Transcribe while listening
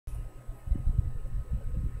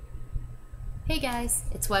Hey guys,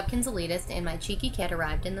 it's Webkin's Elitist, and my cheeky cat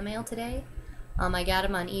arrived in the mail today. I got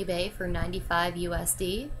him on eBay for 95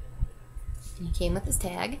 USD, and he came with his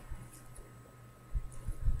tag.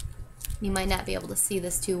 You might not be able to see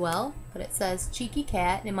this too well, but it says Cheeky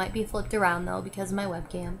Cat, and it might be flipped around though because of my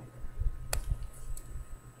webcam.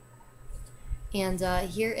 And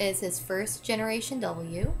here is his first generation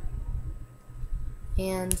W,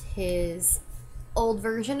 and his old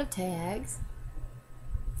version of tags.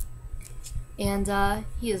 And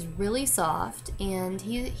he is really soft, and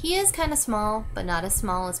he is kind of small, but not as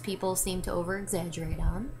small as people seem to over-exaggerate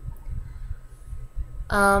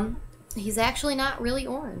on. He's actually not really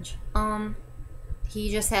orange.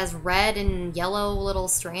 He just has red and yellow little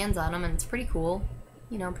strands on him, and it's pretty cool.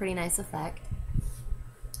 You know, pretty nice effect.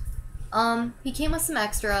 He came with some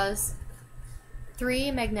extras.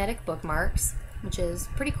 3 magnetic bookmarks, which is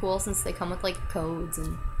pretty cool since they come with like codes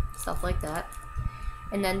and stuff like that.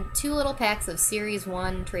 And then 2 little packs of Series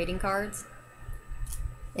 1 trading cards.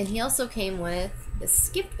 And he also came with this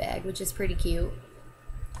gift bag, which is pretty cute.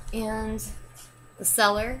 And the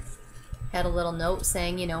seller had a little note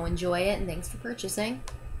saying, you know, enjoy it and thanks for purchasing.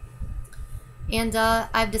 And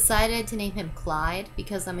I've decided to name him Clyde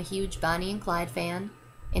because I'm a huge Bonnie and Clyde fan.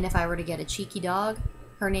 And if I were to get a cheeky dog,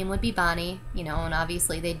 her name would be Bonnie, you know, and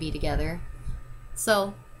obviously they'd be together.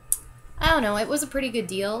 So, I don't know, it was a pretty good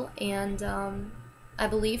deal, and I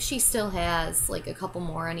believe she still has like a couple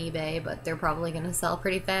more on eBay, but they're probably going to sell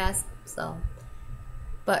pretty fast, so.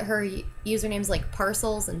 But her username's like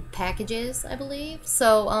Parcels and Packages, I believe.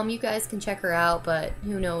 So you guys can check her out, but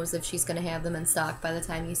who knows if she's going to have them in stock by the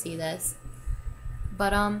time you see this.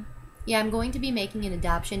 But yeah, I'm going to be making an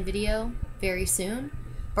adoption video very soon.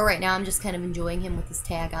 But right now I'm just kind of enjoying him with his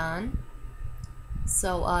tag on.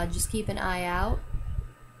 So just keep an eye out.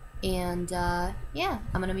 And yeah,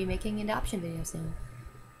 I'm going to be making an adoption video soon.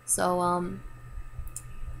 So,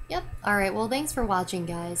 yep. Alright, well, thanks for watching,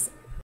 guys.